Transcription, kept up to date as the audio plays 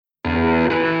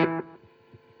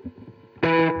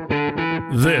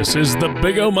This is the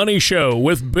Big O Money Show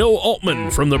with Bill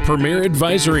Altman from the Premier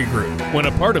Advisory Group. When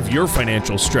a part of your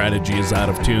financial strategy is out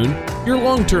of tune, your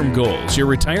long-term goals, your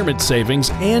retirement savings,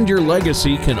 and your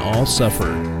legacy can all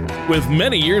suffer. With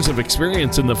many years of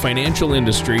experience in the financial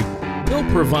industry, Bill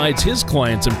provides his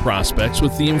clients and prospects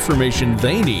with the information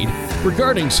they need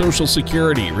regarding Social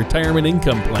Security, retirement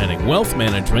income planning, wealth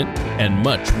management, and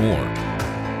much more.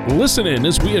 Listen in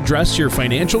as we address your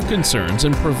financial concerns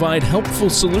and provide helpful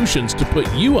solutions to put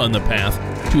you on the path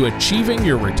to achieving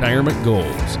your retirement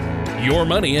goals. Your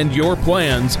money and your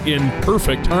plans in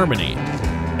perfect harmony.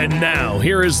 And now,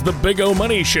 here is the Big O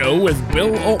Money Show with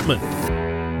Bill Altman.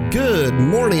 Good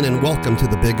morning and welcome to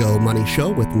the Big O Money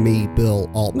Show with me, Bill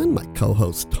Altman, my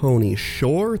co-host Tony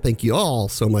Shore. Thank you all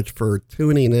so much for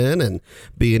tuning in and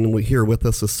being here with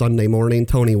us this Sunday morning.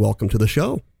 Tony, welcome to the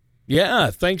show. Yeah,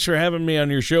 thanks for having me on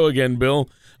your show again, Bill.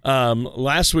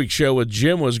 Last week's show with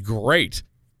Jim was great.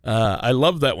 I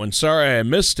love that one. Sorry I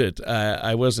missed it.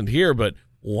 I wasn't here, but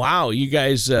wow, you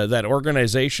guys, that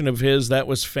organization of his, that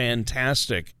was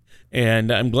fantastic.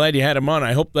 And I'm glad you had him on.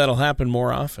 I hope that'll happen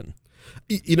more often.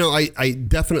 You know, I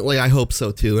definitely, I hope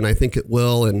so too, and I think it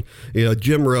will. And, you know,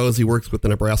 Jim Rose, he works with the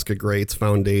Nebraska Greats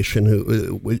Foundation,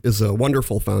 who is a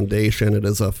wonderful foundation. It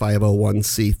is a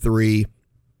 501c3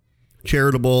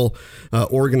 charitable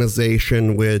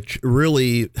organization which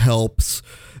really helps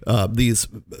these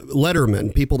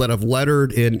lettermen, people that have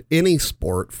lettered in any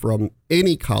sport from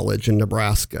any college in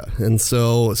Nebraska. And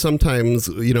so sometimes,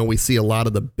 you know, we see a lot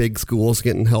of the big schools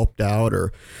getting helped out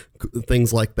or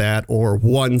things like that, or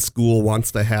one school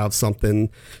wants to have something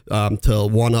to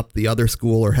one up the other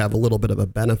school or have a little bit of a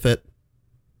benefit.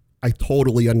 I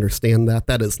totally understand that.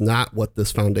 That is not what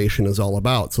this foundation is all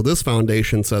about. So this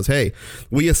foundation says, hey,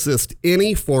 we assist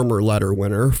any former letter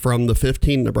winner from the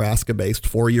 15 Nebraska-based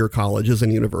four-year colleges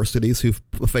and universities who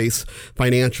face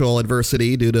financial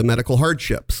adversity due to medical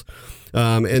hardships.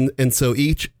 And so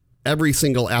every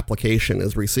single application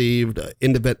is received,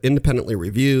 independently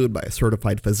reviewed by a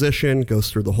certified physician,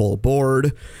 goes through the whole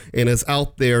board, and is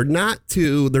out there not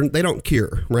to, they don't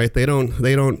cure, right? They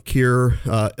don't cure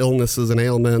illnesses and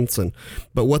ailments,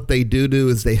 but what they do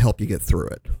is they help you get through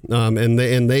it. And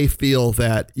they feel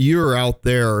that you're out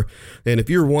there, and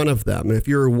if you're one of them, and if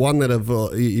you're one that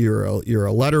you're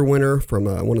a letter winner from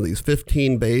one of these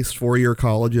 15 based four-year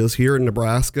colleges here in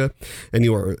Nebraska, and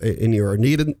you are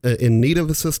in need of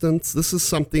assistance, this is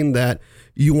something that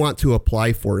you want to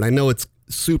apply for. And I know it's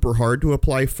super hard to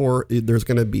apply for. There's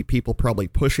going to be people probably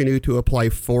pushing you to apply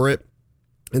for it.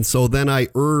 And so then I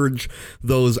urge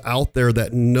those out there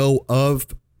that know of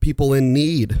people in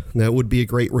need that would be a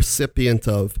great recipient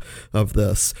of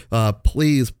this.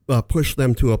 Please push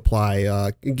them to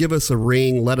apply. Give us a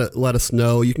ring. Let us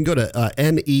know. You can go to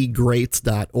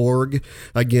negreats.org.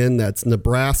 Again, that's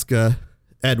Nebraska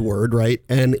Edward, right?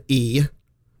 NE,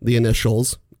 the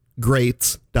initials,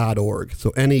 greats.org.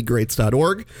 So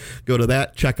negreats.org. Go to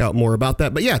that, check out more about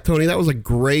that. But yeah, Tony, that was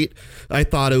I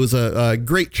thought it was a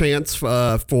great chance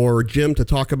for Jim to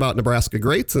talk about Nebraska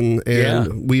Greats.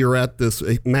 And we were at this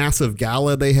massive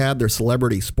gala they had, their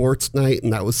celebrity sports night,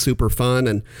 and that was super fun.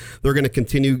 And they're going to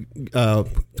continue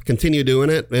doing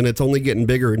it. And it's only getting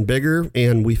bigger and bigger.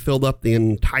 And we filled up the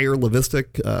entire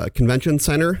Levistic Convention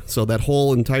Center. So that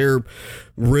whole entire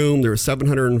room, there were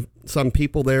 700 and some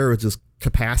people there. It was just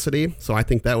capacity. So I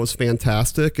think that was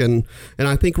fantastic. And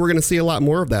I think we're going to see a lot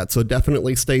more of that. So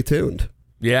definitely stay tuned.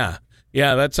 Yeah,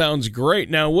 that sounds great.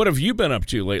 Now, what have you been up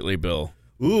to lately, Bill?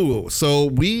 So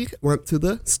we went to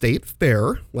the State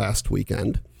Fair last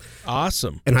weekend.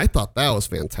 Awesome. And I thought that was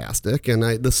fantastic. And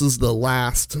this is the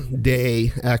last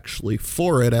day actually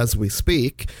for it as we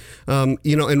speak. And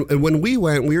when we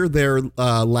went, we were there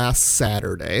last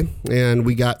Saturday and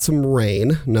we got some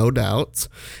rain, no doubt.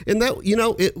 And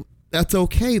that, that's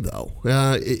okay, though.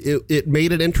 It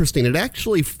made it interesting. It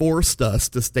actually forced us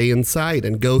to stay inside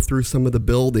and go through some of the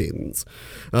buildings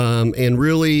and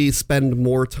really spend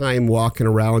more time walking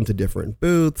around to different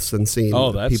booths and seeing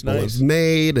what people have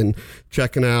made and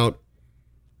checking out,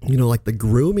 like the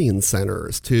grooming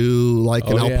centers to like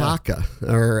an alpaca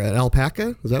or an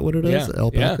alpaca. Is that what it is?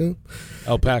 Alpaca? Yeah.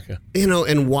 Alpaca.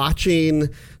 And watching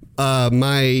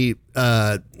watching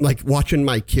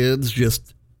my kids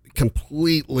just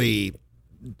completely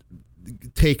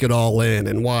take it all in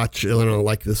and watch,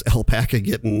 like this alpaca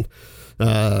getting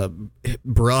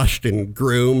brushed and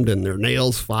groomed and their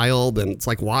nails filed, and it's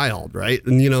like wild, right?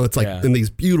 And it's like in these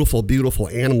beautiful, beautiful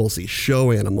animals, these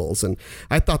show animals, and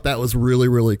I thought that was really,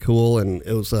 really cool, and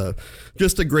it was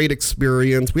just a great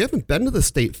experience. We haven't been to the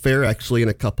state fair actually in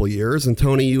a couple years, and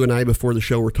Tony, you and I before the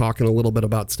show were talking a little bit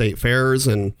about state fairs,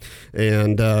 and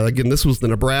again, this was the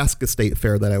Nebraska State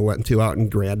Fair that I went to out in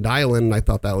Grand Island, and I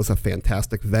thought that was a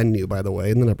fantastic venue, by the way,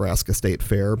 in the Nebraska State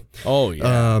Fair. Oh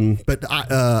yeah. But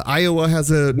Iowa has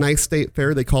a nice state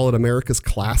fair. They call it America's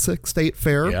Classic State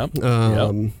Fair. Yep.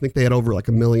 I think they had over like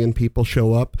 1 million people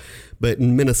show up. But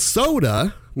in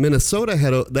Minnesota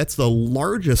had that's the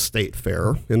largest state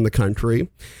fair in the country,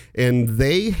 and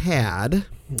they had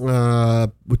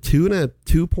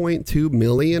 2.2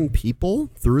 million people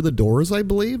through the doors, I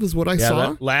believe, is what I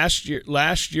saw. Last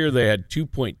year they had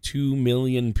 2.2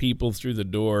 million people through the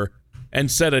door,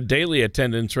 and set a daily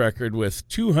attendance record with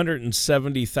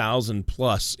 270,000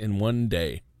 plus in one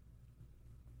day.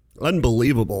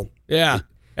 Unbelievable. Yeah,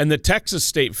 and the Texas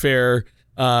State Fair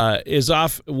was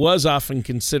often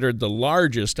considered the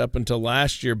largest up until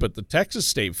last year, but the Texas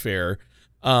State Fair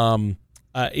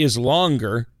is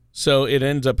longer, so it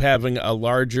ends up having a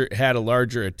larger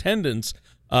attendance.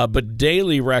 But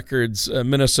daily records,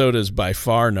 Minnesota is by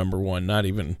far number one. I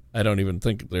don't even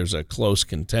think there's a close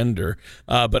contender.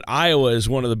 But Iowa is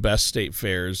one of the best state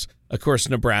fairs. Of course,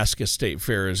 Nebraska State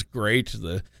Fair is great.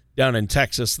 Down in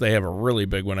Texas, they have a really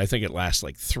big one. I think it lasts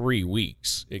like 3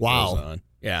 weeks. It goes on.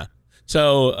 Yeah.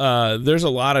 So there's a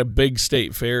lot of big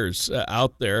state fairs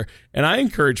out there, and I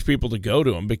encourage people to go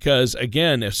to them because,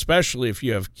 again, especially if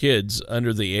you have kids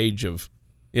under the age of,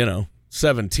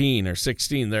 17 or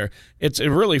 16 it's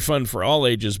really fun for all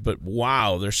ages, but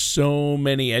wow, there's so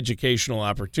many educational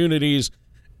opportunities,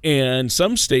 and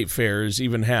some state fairs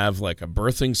even have like a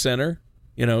birthing center.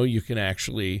 You can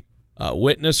actually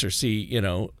witness or see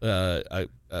a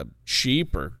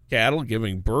sheep or cattle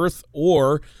giving birth,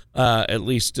 or at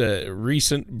least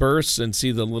recent births, and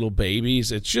see the little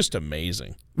babies. It's just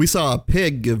amazing. We saw a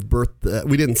pig give birth.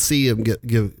 We didn't see him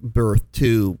give birth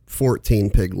to 14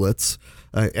 piglets.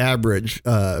 Average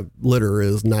litter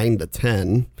is 9 to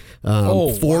 10.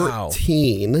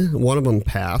 14, wow. One of them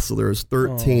passed, so there's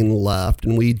 13 left,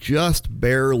 and we just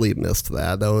barely missed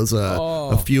that. That was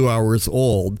a few hours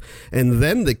old. And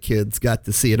then the kids got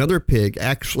to see another pig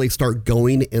actually start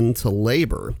going into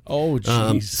labor. Oh,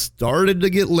 geez. Started to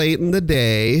get late in the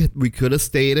day. We could have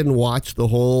stayed and watched the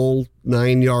whole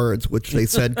 9 yards, which they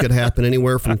said could happen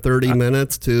anywhere from 30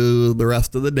 minutes to the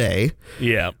rest of the day.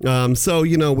 Yeah. So,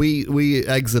 we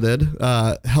exited.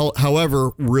 However,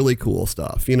 really cool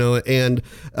stuff, and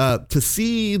to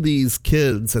see these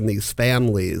kids and these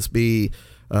families be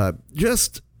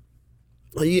just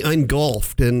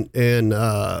engulfed in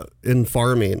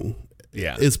farming.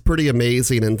 Yeah, is pretty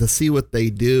amazing, and to see what they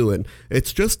do, and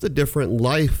it's just a different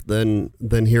life than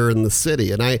here in the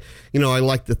city. And I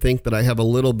like to think that I have a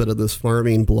little bit of this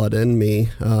farming blood in me,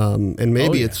 and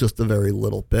maybe it's just a very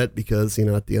little bit because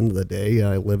at the end of the day,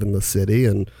 I live in the city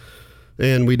and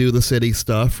we do the city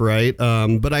stuff, right?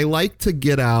 But I like to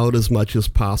get out as much as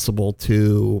possible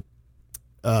to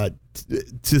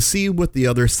see what the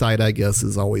other side, I guess,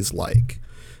 is always like.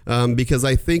 Because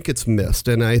I think it's missed,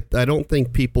 and I don't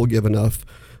think people give enough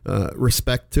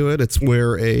respect to it. It's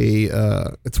where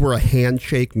a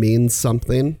handshake means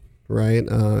something, right?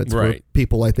 It's right. Where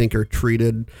people, I think, are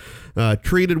treated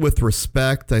with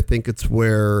respect. I think it's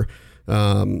where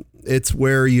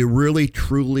you really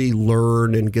truly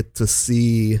learn and get to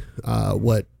see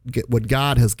what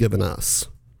God has given us,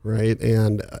 right?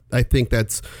 And I think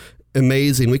that's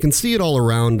amazing. We can see it all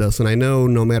around us, and I know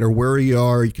no matter where you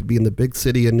are, you could be in the big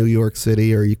city in New York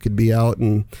City, or you could be out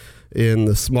in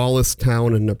the smallest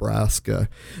town in Nebraska,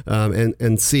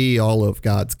 and see all of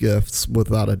God's gifts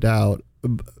without a doubt.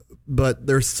 But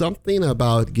there's something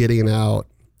about getting out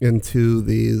into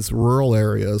these rural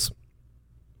areas,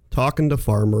 talking to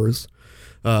farmers,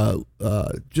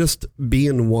 just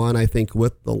being one, I think,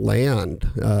 with the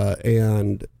land,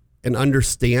 and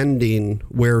understanding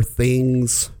where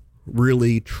things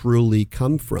really truly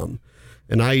come from.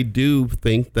 And I do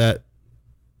think that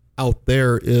out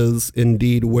there is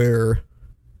indeed where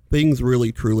things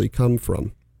really truly come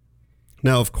from.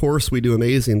 Now, of course, we do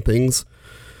amazing things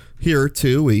here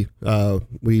too. We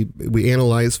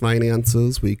analyze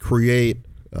finances. We create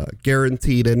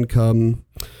guaranteed income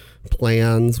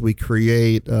plans. We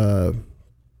create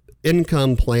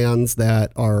income plans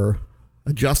that are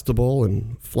adjustable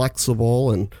and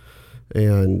flexible, and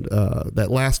that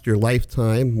last your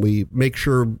lifetime. We make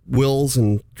sure wills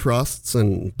and trusts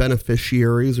and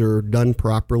beneficiaries are done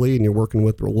properly, and you're working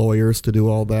with the lawyers to do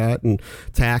all that, and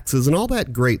taxes and all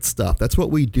that great stuff. That's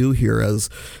what we do here as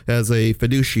a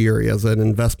fiduciary, as an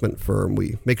investment firm.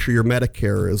 We make sure your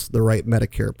Medicare is the right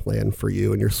Medicare plan for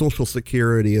you, and your Social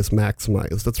Security is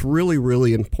maximized. That's really,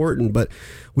 really important. But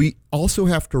we also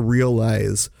have to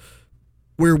realize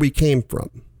where we came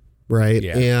from. Right.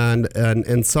 Yeah.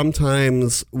 And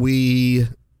sometimes we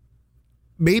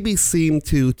maybe seem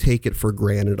to take it for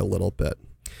granted a little bit.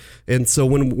 And so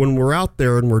when we're out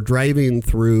there and we're driving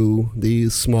through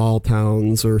these small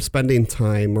towns or spending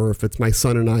time, or if it's my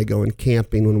son and I going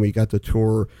camping when we got to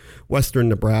tour western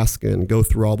Nebraska and go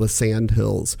through all the sand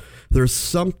hills, there's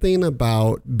something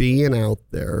about being out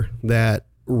there that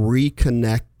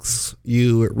reconnects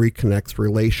you. It reconnects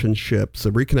relationships.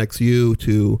 It reconnects you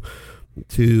to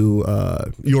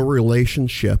your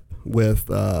relationship with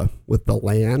the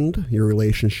land, your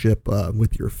relationship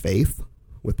with your faith,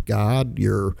 with God,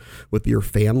 with your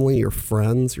family, your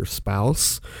friends, your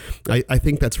spouse. I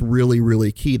think that's really,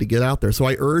 really key to get out there. So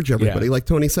I urge everybody, like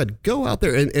Tony said, go out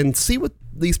there and see what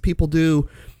these people do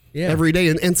every day.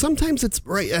 And sometimes it's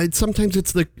right. Sometimes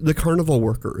it's the carnival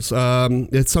workers.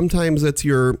 Sometimes it's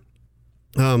your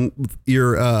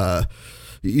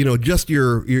just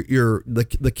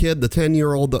the kid, the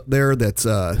 10-year-old there that's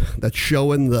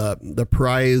showing the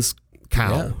prize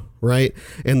cow, right?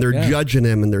 And they're judging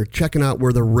him, and they're checking out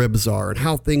where the ribs are and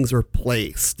how things are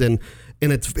placed, and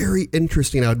it's very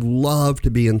interesting. I'd love to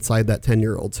be inside that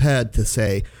 10-year-old's head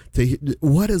to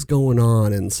what is going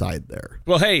on inside there.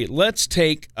 Well, hey, let's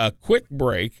take a quick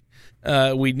break.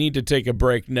 We need to take a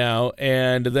break now,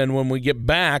 and then when we get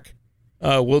back,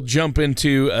 we'll jump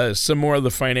into some more of the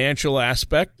financial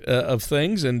aspect of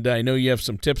things, and I know you have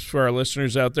some tips for our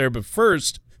listeners out there. But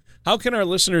first, how can our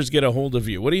listeners get a hold of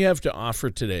you? What do you have to offer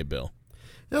today, Bill?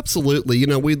 Absolutely.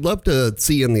 We'd love to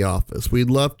see you in the office. We'd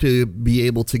love to be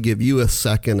able to give you a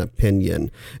second opinion.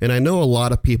 And I know a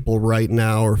lot of people right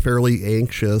now are fairly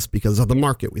anxious because of the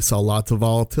market. We saw lots of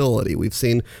volatility. We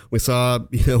saw,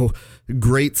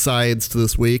 great sides to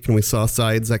this week, and we saw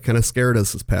sides that kind of scared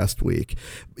us this past week.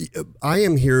 I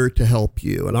am here to help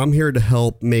you, and I'm here to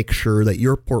help make sure that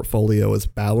your portfolio is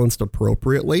balanced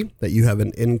appropriately, that you have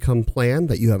an income plan,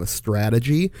 that you have a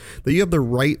strategy, that you have the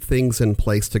right things in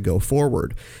place to go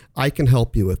forward. I can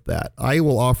help you with that. I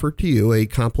will offer to you a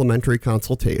complimentary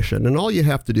consultation, and all you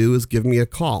have to do is give me a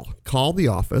call. Call the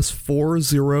office,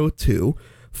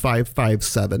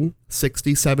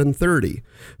 402-557-6730.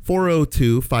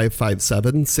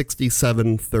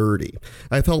 402-557-6730.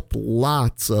 I've helped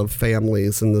lots of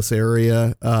families in this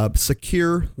area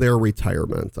secure their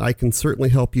retirement. I can certainly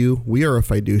help you. We are a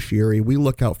fiduciary. We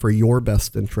look out for your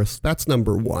best interests. That's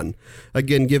number one.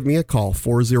 Again, give me a call,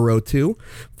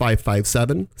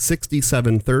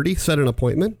 402-557-6730. Set an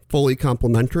appointment, fully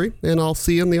complimentary, and I'll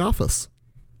see you in the office.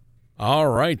 All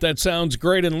right, that sounds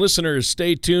great. And listeners,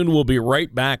 stay tuned. We'll be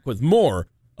right back with more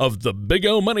of the Big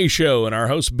O Money Show and our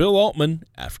host, Bill Altman,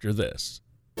 after this.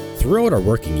 Throughout our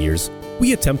working years,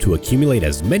 we attempt to accumulate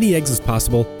as many eggs as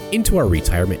possible into our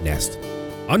retirement nest.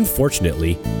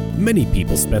 Unfortunately, many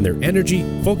people spend their energy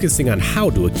focusing on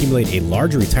how to accumulate a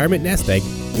large retirement nest egg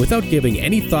without giving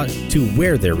any thought to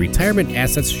where their retirement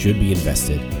assets should be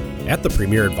invested. At the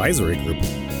Premier Advisory Group,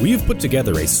 we have put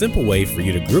together a simple way for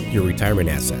you to group your retirement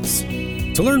assets.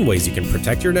 To learn ways you can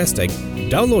protect your nest egg,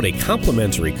 download a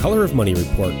complimentary Color of Money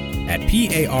report at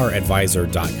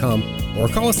paradvisor.com or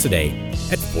call us today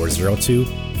at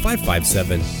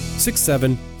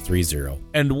 402-557-6730.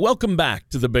 And welcome back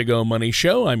to the Big O Money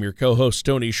Show. I'm your co-host,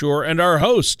 Tony Shore, and our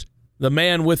host, the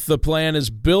man with the plan, is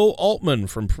Bill Altman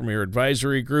from Premier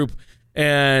Advisory Group.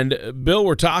 And Bill,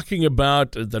 we're talking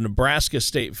about the Nebraska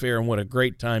State Fair and what a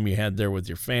great time you had there with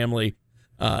your family,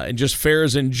 and just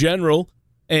fairs in general.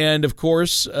 And of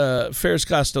course, fairs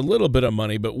cost a little bit of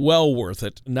money, but well worth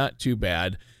it. Not too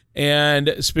bad.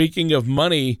 And speaking of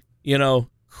money,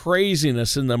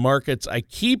 craziness in the markets. I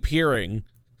keep hearing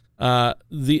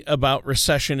about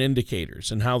recession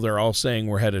indicators and how they're all saying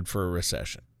we're headed for a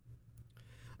recession.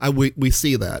 We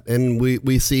see that, and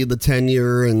we see the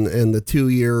 10-year and the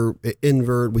 2-year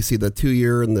invert. We see the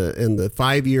 2-year and the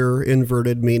 5-year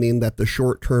inverted, meaning that the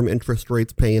short-term interest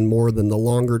rates paying more than the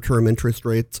longer-term interest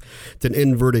rates. It's an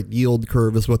inverted yield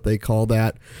curve, is what they call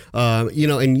that.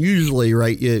 And usually,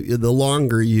 right, the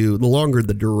longer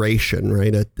the duration,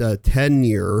 right? A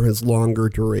 10-year is longer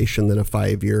duration than a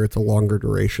 5-year. It's a longer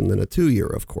duration than a 2-year,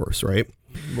 of course, right?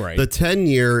 Right. The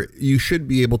 10-year, you should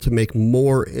be able to make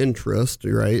more interest,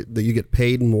 right? That you get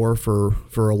paid more for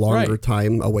a longer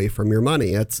time away from your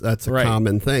money. That's a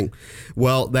common thing.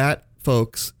 Well, that,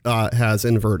 folks, has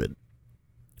inverted.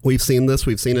 We've seen this.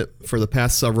 We've seen it for the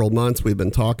past several months. We've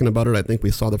been talking about it. I think we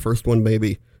saw the first one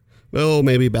maybe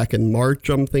back in March,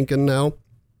 I'm thinking now.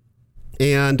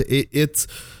 And it is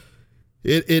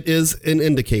an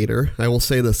indicator. I will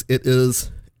say this. It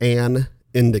is an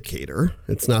indicator.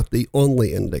 It's not the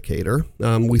only indicator.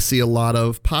 We see a lot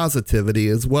of positivity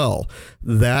as well.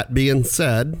 That being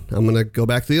said, I'm going to go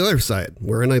back to the other side.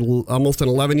 We're in almost an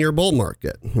 11-year bull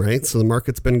market, right? So the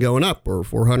market's been going up. We're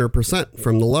 400%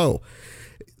 from the low.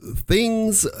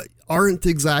 Things aren't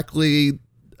exactly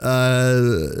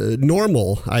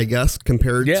normal, I guess,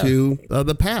 compared to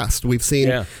the past. We've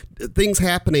seen things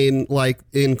happening like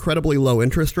incredibly low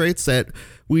interest rates that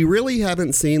we really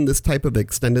haven't seen this type of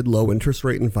extended low interest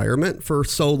rate environment for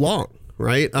so long.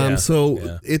 Right.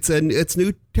 It's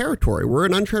new territory. We're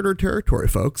in uncharted territory,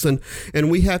 folks. And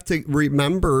we have to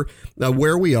remember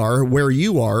where we are, where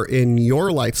you are in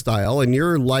your lifestyle and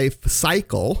your life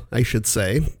cycle, I should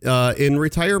say, in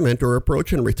retirement or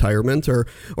approaching retirement, or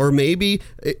maybe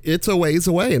it's a ways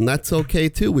away, and that's okay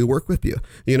too. We work with you,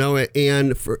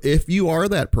 and if you are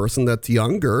that person that's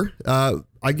younger,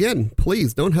 again,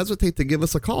 please don't hesitate to give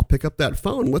us a call. Pick up that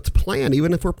phone. Let's plan,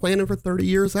 even if we're planning for 30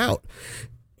 years out.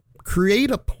 Create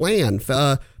a plan.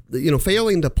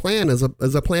 Failing to plan is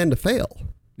a plan to fail.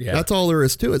 Yeah. That's all there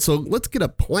is to it. So let's get a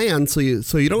plan so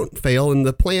you don't fail, and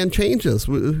the plan changes.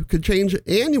 Could change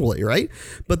annually, right?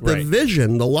 But the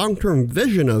vision, the long-term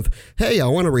vision of, hey, I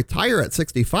want to retire at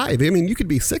 65. I mean, you could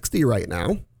be 60 right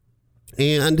now.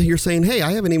 And you're saying, hey,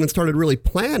 I haven't even started really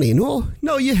planning. Well,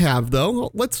 no, you have, though.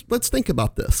 Let's think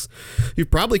about this. You've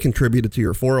probably contributed to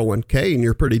your 401k, and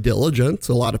you're pretty diligent.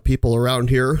 A lot of people around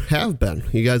here have been.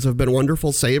 You guys have been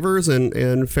wonderful savers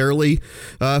and fairly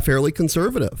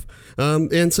conservative.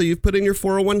 And so you've put in your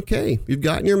 401k. You've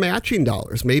gotten your matching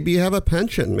dollars. Maybe you have a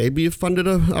pension. Maybe you've funded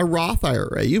a Roth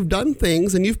IRA. You've done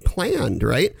things and you've planned,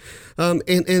 right?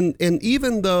 And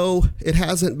even though it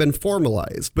hasn't been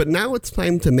formalized, but now it's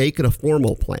time to make it a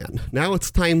formal plan. Now it's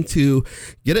time to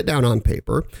get it down on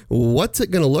paper. What's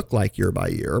it going to look like year by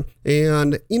year?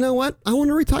 And you know what? I want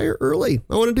to retire early.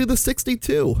 I want to do the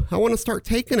 62. I want to start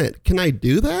taking it. Can I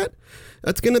do that?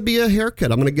 That's going to be a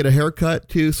haircut. I'm going to get a haircut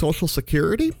to Social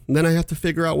Security. And then I have to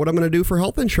figure out what I'm going to do for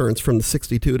health insurance from the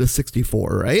 62 to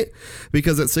 64, right?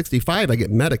 Because at 65, I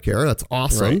get Medicare. That's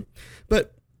awesome. Right.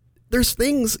 But there's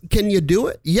things, can you do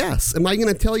it? Yes. Am I going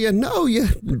to tell you,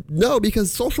 no,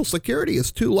 because Social Security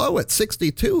is too low at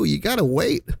 62. You got to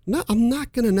wait. No, I'm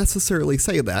not going to necessarily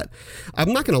say that.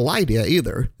 I'm not going to lie to you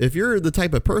either. If you're the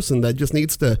type of person that just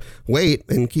needs to wait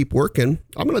and keep working,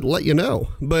 I'm going to let you know.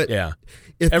 But yeah.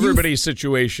 Everybody's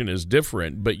situation is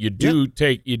different, but you do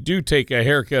take a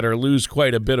haircut or lose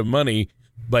quite a bit of money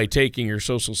by taking your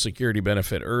Social Security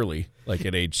benefit early, like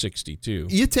at age 62.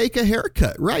 You take a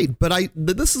haircut, right? But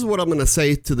this is what I'm going to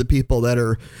say to the people that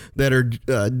are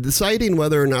deciding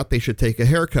whether or not they should take a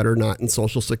haircut or not in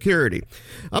Social Security.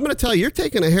 I'm going to tell you, you're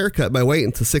taking a haircut by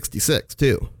waiting to 66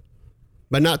 too.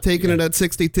 By not taking it at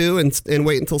 62 and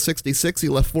wait until 66,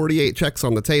 you left 48 checks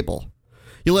on the table.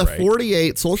 You left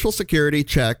 48 Social Security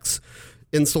checks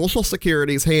in Social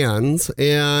Security's hands,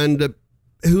 and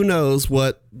who knows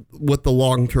what the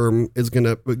long term is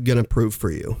gonna prove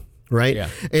for you, right? Yeah,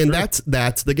 and that's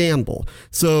the gamble.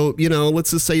 So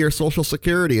let's just say your Social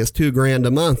Security is $2,000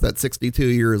 a month at 62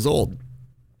 years old,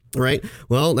 right?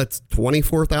 Well, that's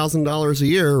 $24,000 a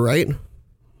year, right?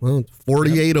 Well,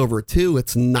 48 over 2,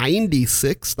 it's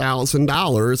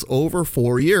 $96,000 over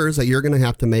 4 years that you're going to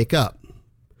have to make up.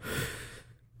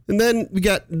 And then you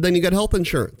got health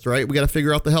insurance, right? We got to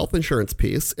figure out the health insurance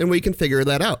piece, and we can figure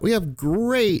that out. We have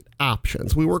great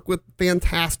options. We work with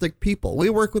fantastic people. We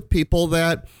work with people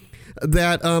that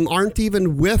aren't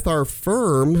even with our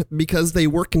firm because they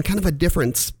work in kind of a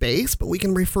different space, but we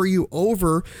can refer you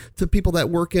over to people that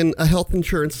work in a health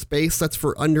insurance space that's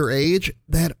for underage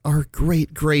that are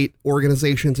great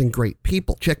organizations and great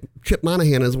people. Chip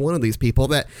Monahan is one of these people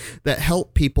that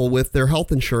help people with their health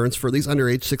insurance for these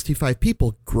underage 65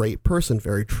 people. Great person,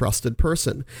 very trusted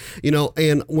person.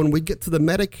 And when we get to the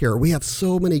Medicare, we have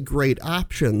so many great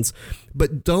options,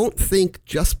 but don't think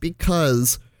just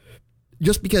because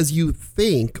you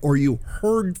think or you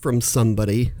heard from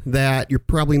somebody that you're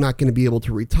probably not going to be able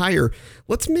to retire.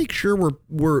 Let's make sure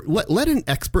let an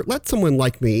expert, let someone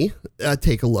like me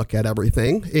take a look at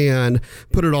everything and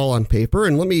put it all on paper,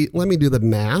 and let me do the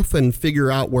math and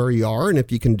figure out where you are and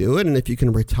if you can do it and if you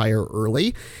can retire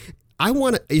early.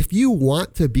 if you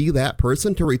want to be that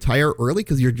person to retire early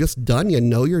because you're just done,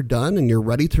 you're done and you're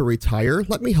ready to retire,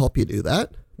 let me help you do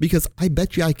that, because I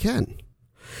bet you I can.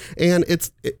 And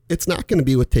it's not going to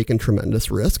be with taking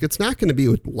tremendous risk. It's not going to be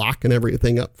with locking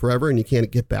everything up forever and you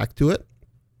can't get back to it.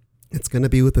 It's going to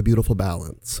be with a beautiful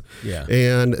balance. Yeah.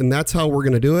 And that's how we're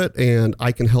going to do it. And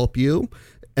I can help you,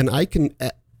 and I can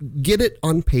get it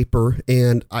on paper,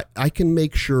 and I can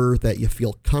make sure that you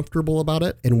feel comfortable about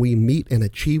it and we meet and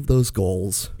achieve those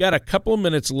goals. Got a couple of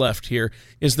minutes left here.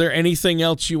 Is there anything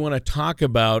else you want to talk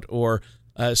about or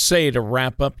say to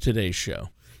wrap up today's show?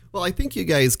 Well, I think you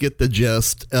guys get the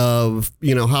gist of,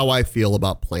 how I feel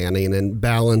about planning and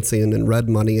balancing and red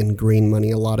money and green money.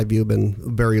 A lot of you have been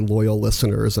very loyal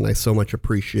listeners, and I so much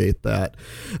appreciate that.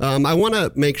 I want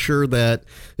to make sure that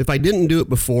if I didn't do it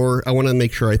before, I want to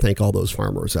make sure I thank all those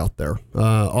farmers out there,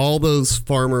 all those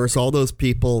farmers, all those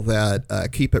people that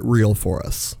keep it real for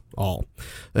us all.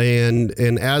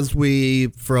 And as we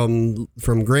from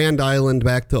Grand Island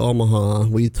back to Omaha,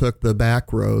 we took the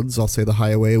back roads, I'll say the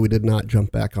highway, we did not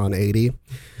jump back on 80,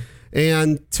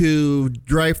 and to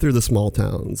drive through the small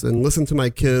towns and listen to my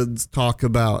kids talk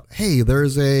about, hey,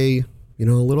 there's a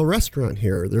little restaurant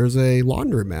here, there's a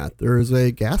laundromat, there's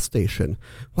a gas station.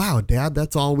 Wow, Dad,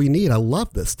 that's all we need. I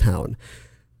love this town.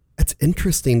 It's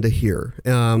interesting to hear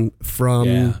from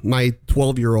my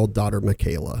 12-year-old daughter,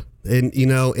 Michaela. And,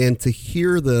 and to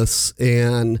hear this,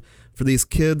 and for these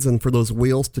kids and for those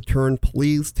wheels to turn,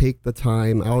 please take the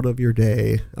time out of your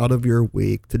day, out of your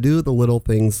week, to do the little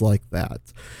things like that,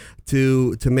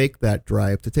 to make that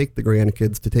drive, to take the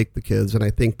grandkids, to take the kids. And I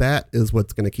think that is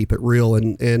what's going to keep it real.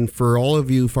 And for all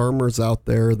of you farmers out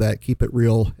there that keep it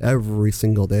real every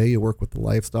single day, you work with the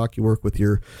livestock, you work with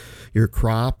your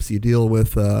crops, you deal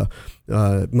with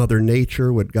Mother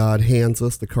Nature, what God hands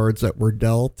us, the cards that we're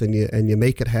dealt, and you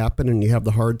make it happen, and you have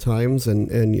the hard times,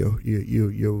 and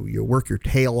you work your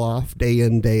tail off day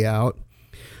in, day out.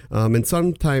 And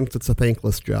sometimes it's a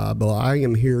thankless job. Well, I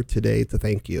am here today to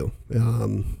thank you.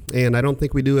 And I don't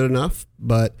think we do it enough,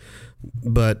 but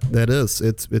that is,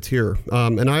 it's here.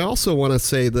 And I also want to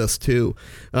say this too.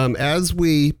 As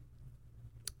we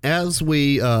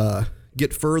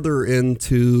get further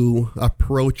into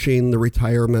approaching the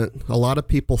retirement, a lot of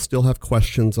people still have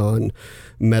questions on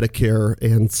Medicare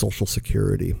and Social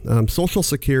Security. Social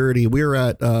Security, we're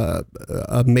at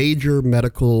a major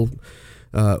medical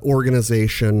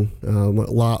organization,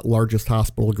 largest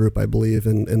hospital group, I believe,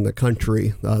 in the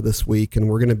country this week. And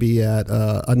we're going to be at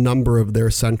a number of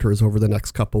their centers over the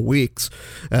next couple weeks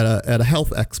at a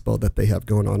health expo that they have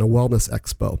going on, a wellness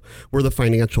expo. We're the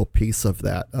financial piece of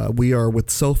that. We are with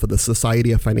SOFA, the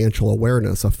Society of Financial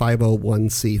Awareness, a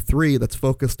 501c3 that's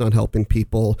focused on helping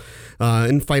people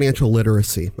in financial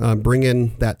literacy,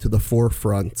 bringing that to the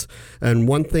forefront. And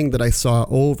one thing that I saw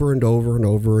over and over and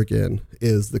over again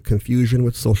is the confusion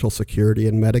with Social Security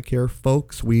and Medicare.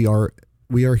 Folks, we are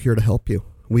here to help you.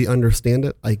 We understand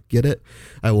it. I get it.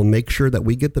 I will make sure that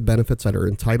we get the benefits that are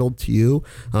entitled to you,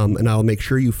 and I'll make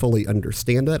sure you fully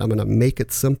understand it. I'm going to make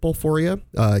it simple for you.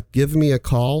 Give me a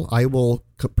call. I will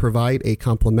provide a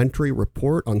complimentary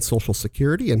report on Social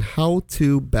Security and how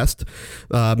to best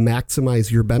maximize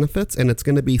your benefits, and it's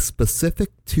going to be specific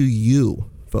to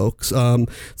you, folks.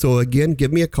 So again,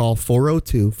 give me a call,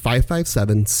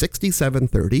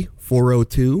 402-557-6730,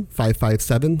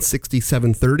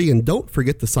 402-557-6730. And don't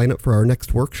forget to sign up for our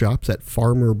next workshops at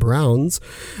Farmer Brown's.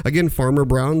 Again, Farmer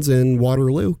Brown's in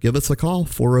Waterloo. Give us a call,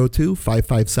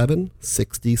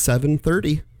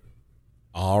 402-557-6730.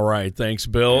 All right. Thanks,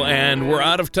 Bill. And we're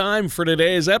out of time for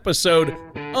today's episode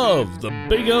of the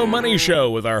Big O Money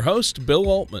Show with our host, Bill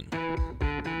Altman.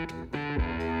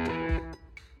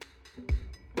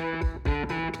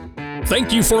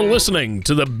 Thank you for listening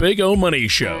to the Big O Money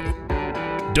Show.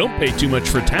 Don't pay too much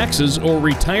for taxes or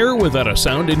retire without a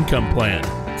sound income plan.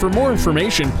 For more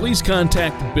information, please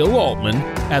contact Bill Altman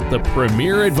at the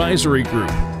Premier Advisory Group.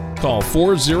 Call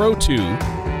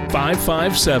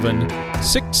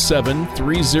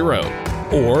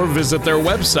 402-557-6730 or visit their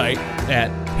website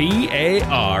at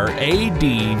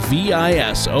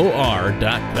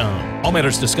paradvisor.com. All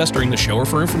matters discussed during the show are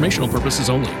for informational purposes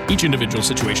only. Each individual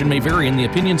situation may vary, and the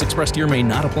opinions expressed here may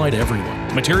not apply to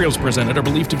everyone. Materials presented are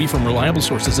believed to be from reliable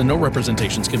sources, and no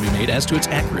representations can be made as to its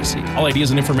accuracy. All ideas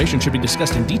and information should be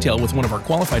discussed in detail with one of our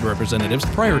qualified representatives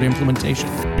prior to implementation.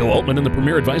 Bill Altman and the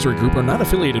Premier Advisory Group are not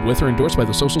affiliated with or endorsed by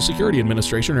the Social Security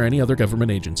Administration or any other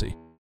government agency.